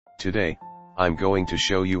Today, I'm going to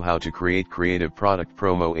show you how to create creative product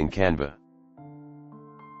promo in Canva.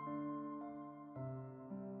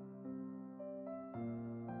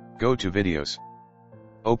 Go to Videos.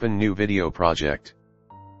 Open new video project.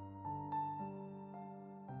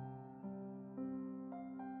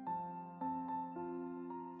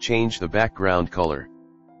 Change the background color.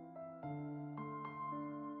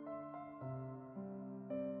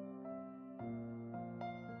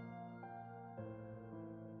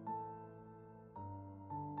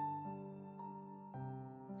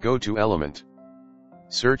 Go to Element.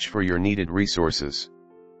 Search for your needed resources.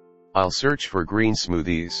 I'll search for green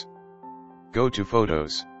smoothies. Go to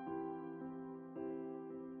Photos.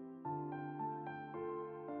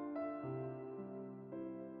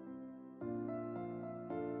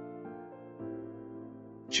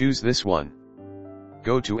 Choose this one.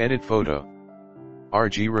 Go to Edit Photo.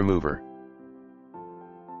 RG Remover.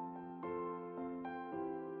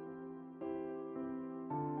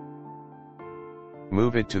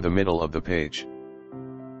 Move it to the middle of the page.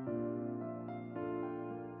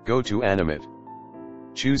 Go to Animate.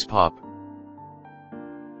 Choose Pop.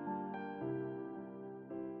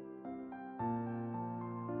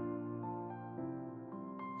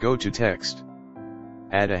 Go to Text.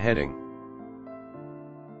 Add a heading.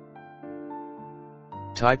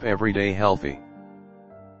 Type Everyday Healthy.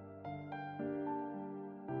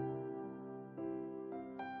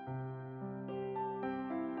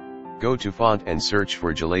 Go to Font and search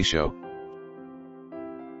for Gelato.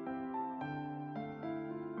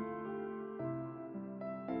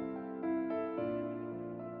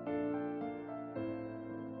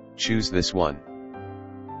 Choose this one.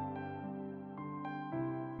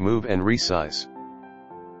 Move and resize.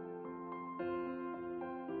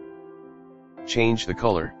 Change the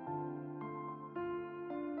color.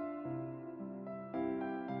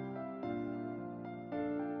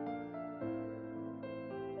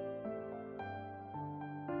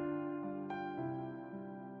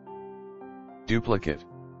 Duplicate.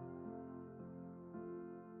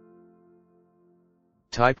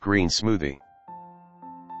 Type green smoothie.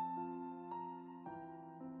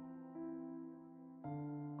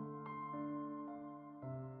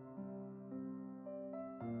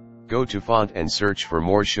 Go to Font and search for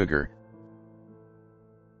more sugar.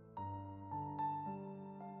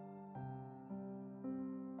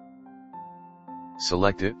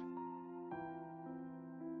 Select it.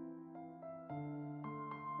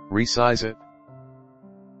 Resize it.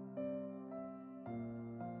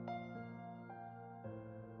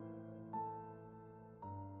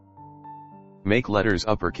 Make letters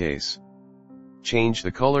uppercase. Change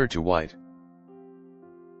the color to white.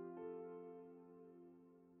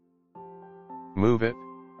 Move it.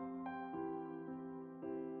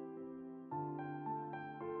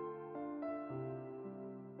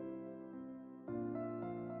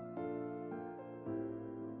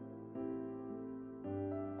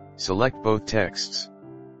 Select both texts.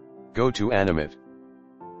 Go to Animate.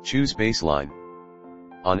 Choose Baseline.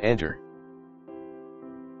 On Enter.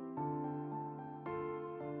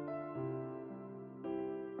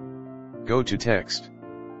 Go to Text.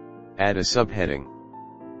 Add a subheading.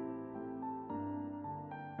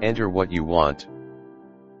 Enter what you want.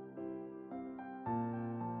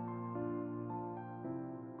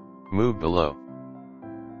 Move below.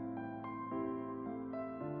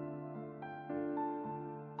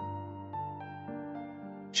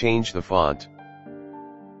 Change the font.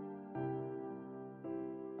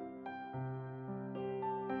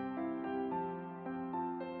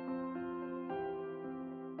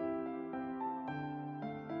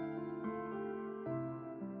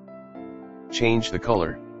 Change the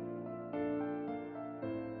color.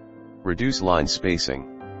 Reduce line spacing.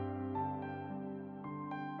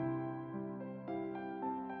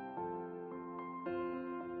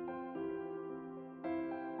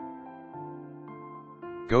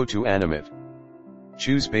 Go to Animate.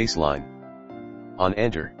 Choose Baseline. On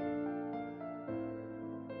Enter.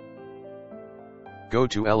 Go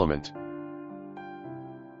to Element.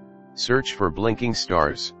 Search for blinking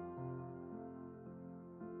stars.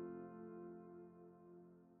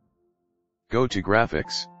 Go to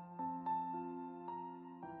Graphics.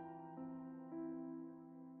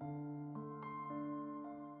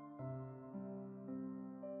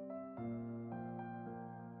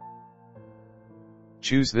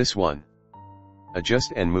 Choose this one.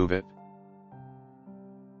 Adjust and move it.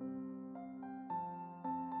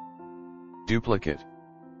 Duplicate.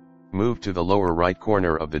 Move to the lower right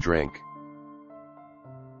corner of the drink.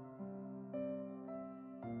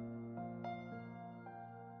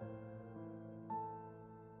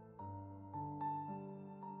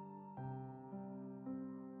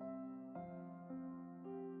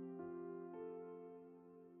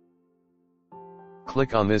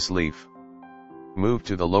 Click on this leaf. Move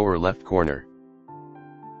to the lower left corner.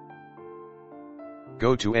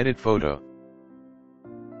 Go to Edit Photo.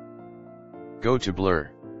 Go to Blur.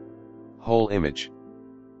 Whole image.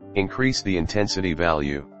 Increase the intensity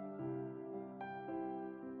value.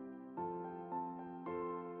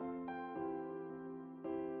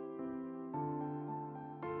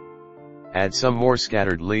 Add some more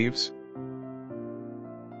scattered leaves.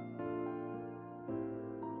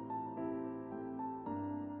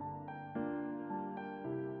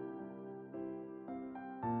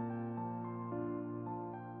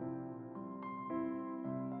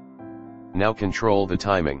 Now control the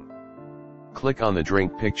timing. Click on the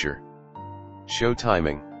drink picture. Show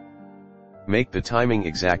timing. Make the timing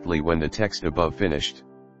exactly when the text above finished.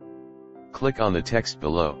 Click on the text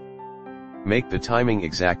below. Make the timing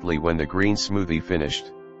exactly when the green smoothie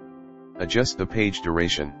finished. Adjust the page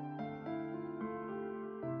duration.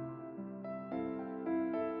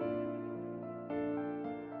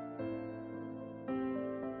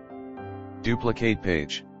 Duplicate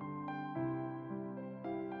page.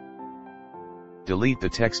 Delete the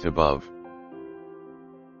text above.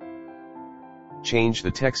 Change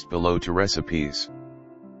the text below to recipes.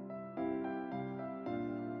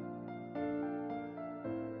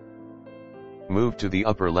 Move to the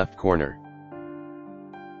upper left corner.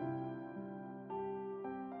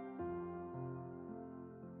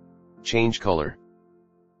 Change color.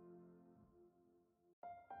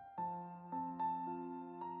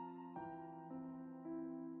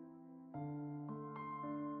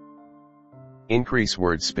 Increase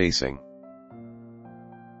word spacing.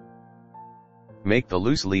 Make the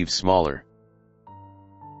loose leaves smaller.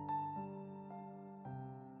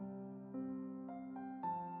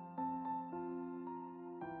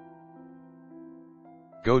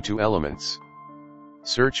 Go to Elements.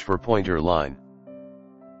 Search for pointer line.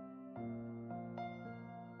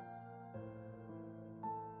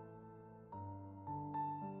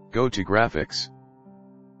 Go to Graphics.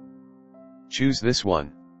 Choose this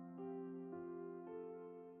one.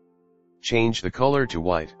 Change the color to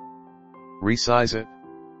white. Resize it.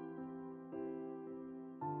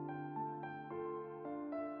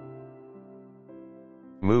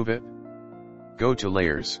 Move it. Go to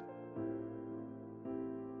Layers.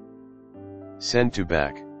 Send to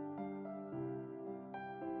back.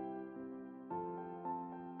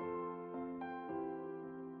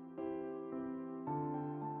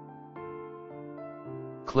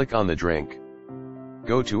 Click on the drink.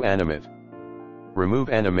 Go to Animate. Remove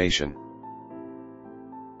animation.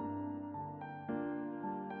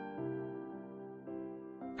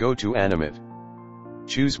 Go to Animate.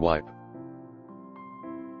 Choose Wipe.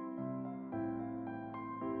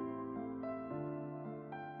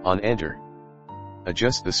 On Enter.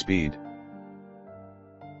 Adjust the speed.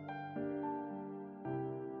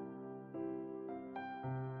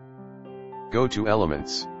 Go to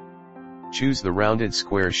Elements. Choose the rounded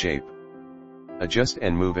square shape. Adjust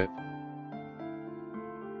and move it.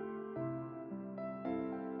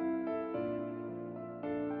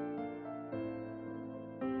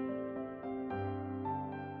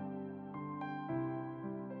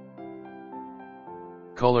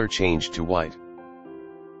 Color change to white.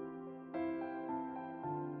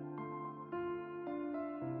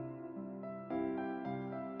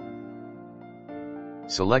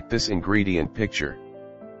 Select this ingredient picture.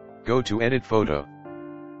 Go to Edit Photo.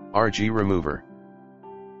 RG Remover.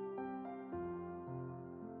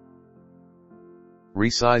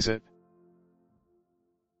 Resize it.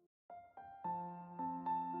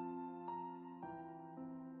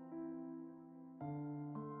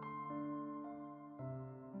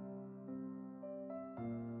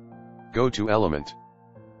 Go to Element.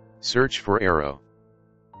 Search for arrow.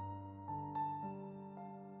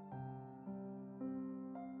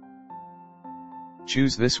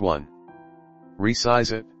 Choose this one.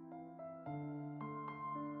 Resize it.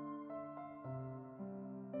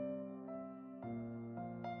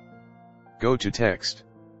 Go to Text.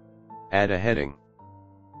 Add a heading.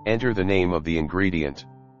 Enter the name of the ingredient.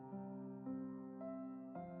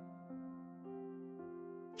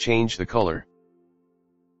 Change the color.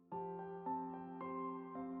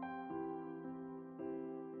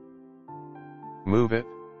 Move it.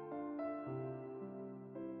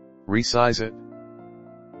 Resize it.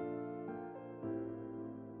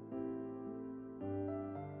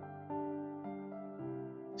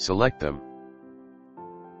 Select them.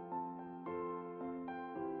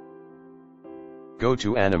 Go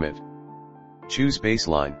to Animate. Choose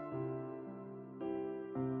Baseline.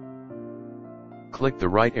 Click the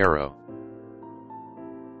right arrow.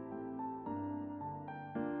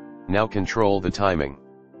 Now control the timing.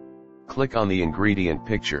 Click on the ingredient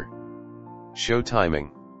picture. Show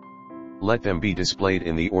timing. Let them be displayed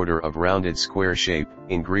in the order of rounded square shape,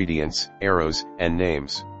 ingredients, arrows, and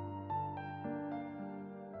names.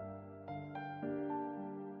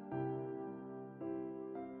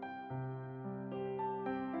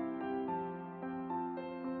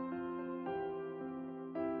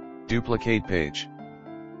 Duplicate page.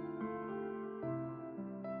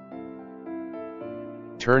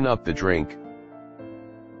 Turn up the drink.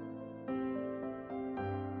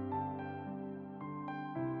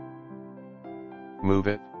 Move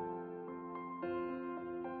it.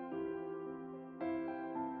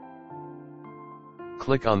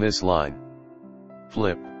 Click on this line.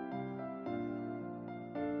 Flip.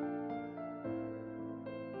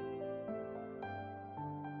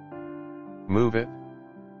 Move it.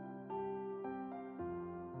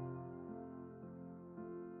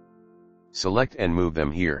 Select and move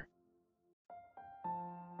them here.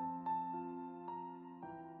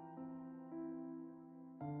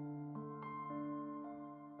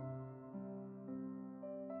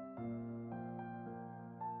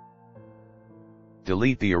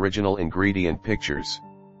 Delete the original ingredient pictures.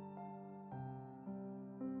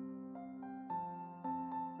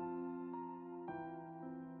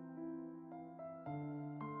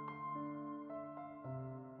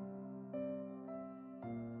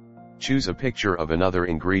 Choose a picture of another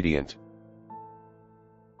ingredient.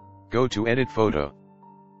 Go to Edit Photo.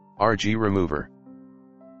 RG Remover.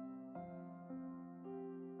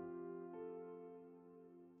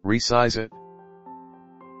 Resize it.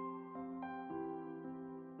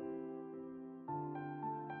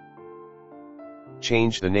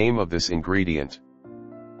 Change the name of this ingredient.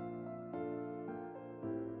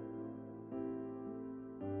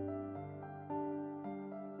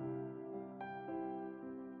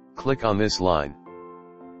 Click on this line.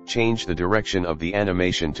 Change the direction of the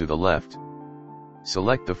animation to the left.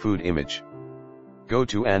 Select the food image. Go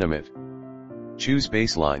to Animate. Choose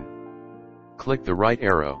Baseline. Click the right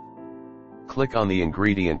arrow. Click on the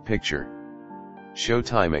ingredient picture. Show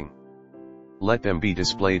timing. Let them be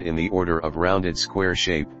displayed in the order of rounded square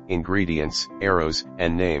shape, ingredients, arrows,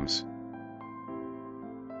 and names.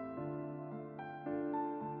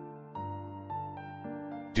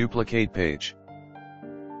 Duplicate page.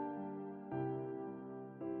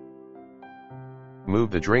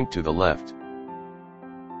 Move the drink to the left.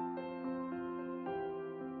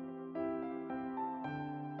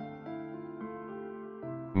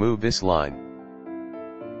 Move this line.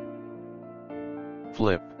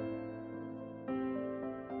 Flip.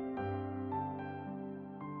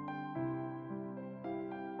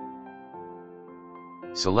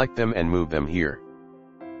 Select them and move them here.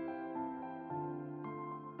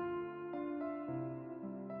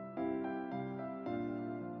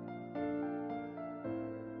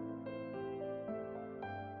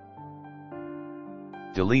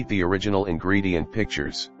 Delete the original ingredient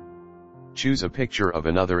pictures. Choose a picture of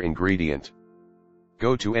another ingredient.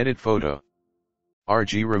 Go to Edit Photo.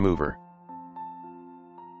 RG Remover.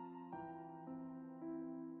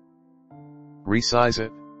 Resize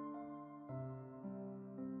it.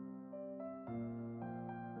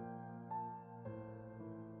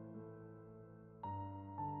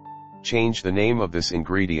 Change the name of this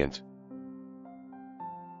ingredient.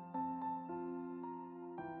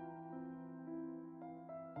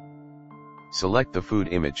 Select the food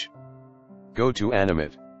image. Go to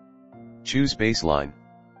Animate. Choose Baseline.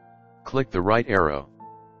 Click the right arrow.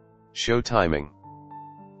 Show timing.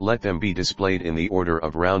 Let them be displayed in the order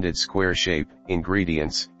of rounded square shape,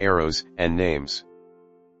 ingredients, arrows, and names.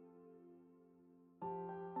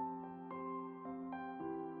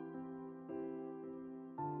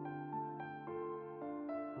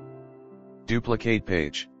 Duplicate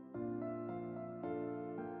page.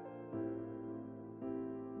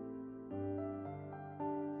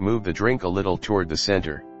 Move the drink a little toward the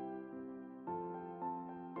center.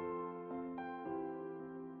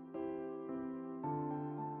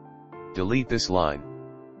 Delete this line.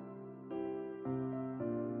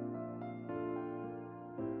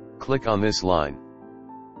 Click on this line.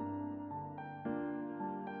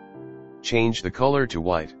 Change the color to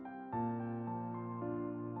white.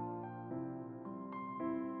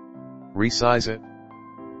 Resize it.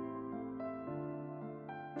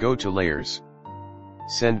 Go to Layers.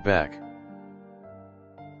 Send back.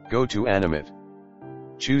 Go to Animate.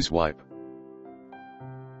 Choose Wipe.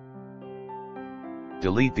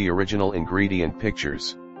 Delete the original ingredient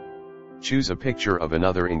pictures. Choose a picture of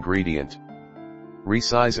another ingredient.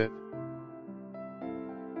 Resize it.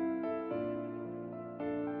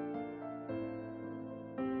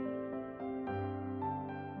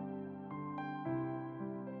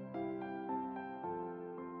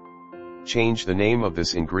 Change the name of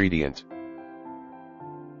this ingredient.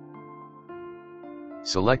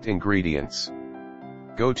 Select ingredients.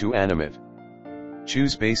 Go to Animate.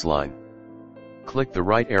 Choose Baseline. Click the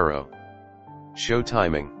right arrow. Show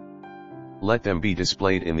timing. Let them be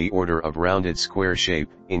displayed in the order of rounded square shape,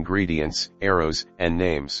 ingredients, arrows, and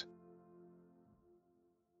names.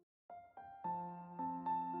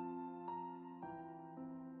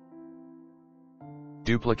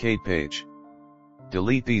 Duplicate page.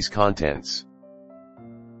 Delete these contents.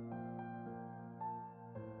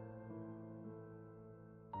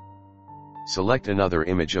 Select another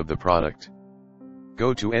image of the product.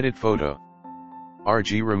 Go to Edit Photo.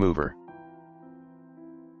 RG Remover.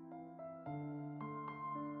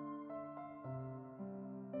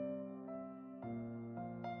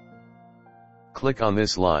 Click on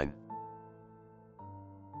this line.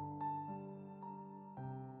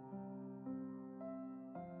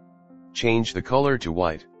 Change the color to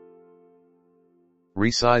white.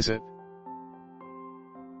 Resize it.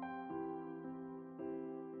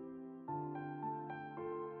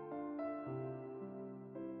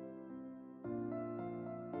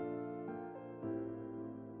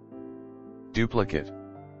 Duplicate.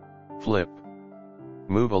 Flip.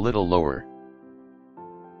 Move a little lower.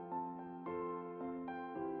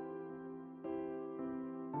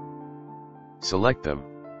 Select them.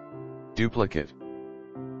 Duplicate.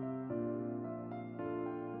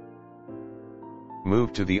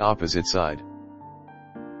 Move to the opposite side.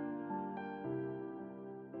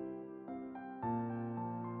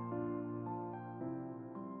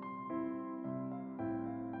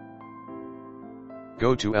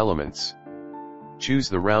 Go to Elements. Choose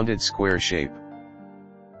the rounded square shape.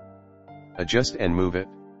 Adjust and move it.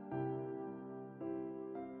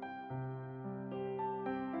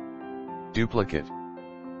 Duplicate.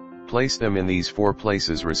 Place them in these 4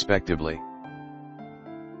 places respectively.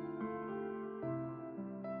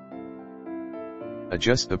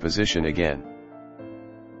 Adjust the position again.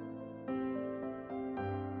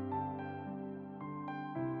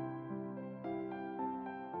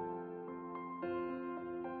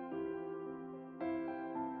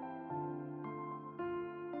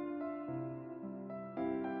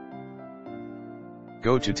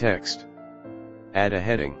 Go to Text. Add a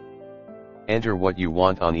heading. Enter what you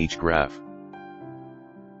want on each graph.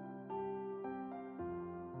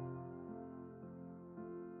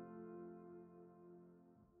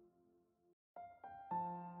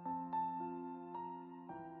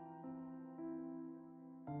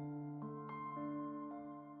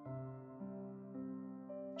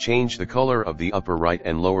 Change the color of the upper right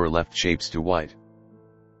and lower left shapes to white.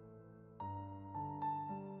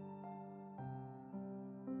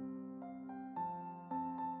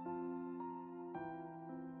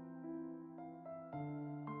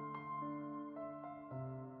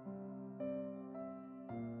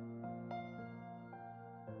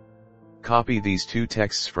 Copy these 2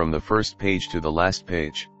 texts from the first page to the last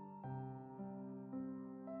page.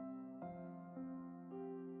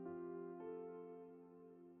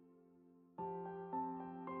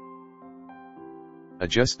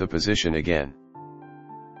 Adjust the position again.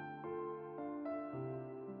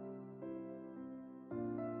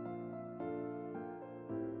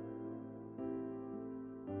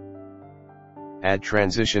 Add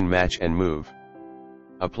transition match and move.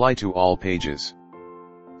 Apply to all pages.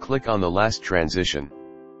 Click on the last transition.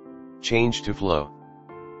 Change to flow.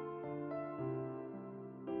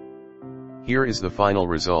 Here is the final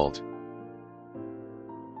result.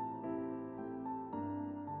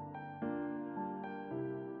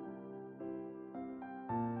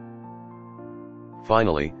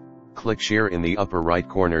 Finally, click Share in the upper right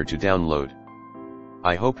corner to download.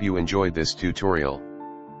 I hope you enjoyed this tutorial.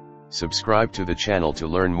 Subscribe to the channel to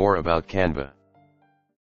learn more about Canva.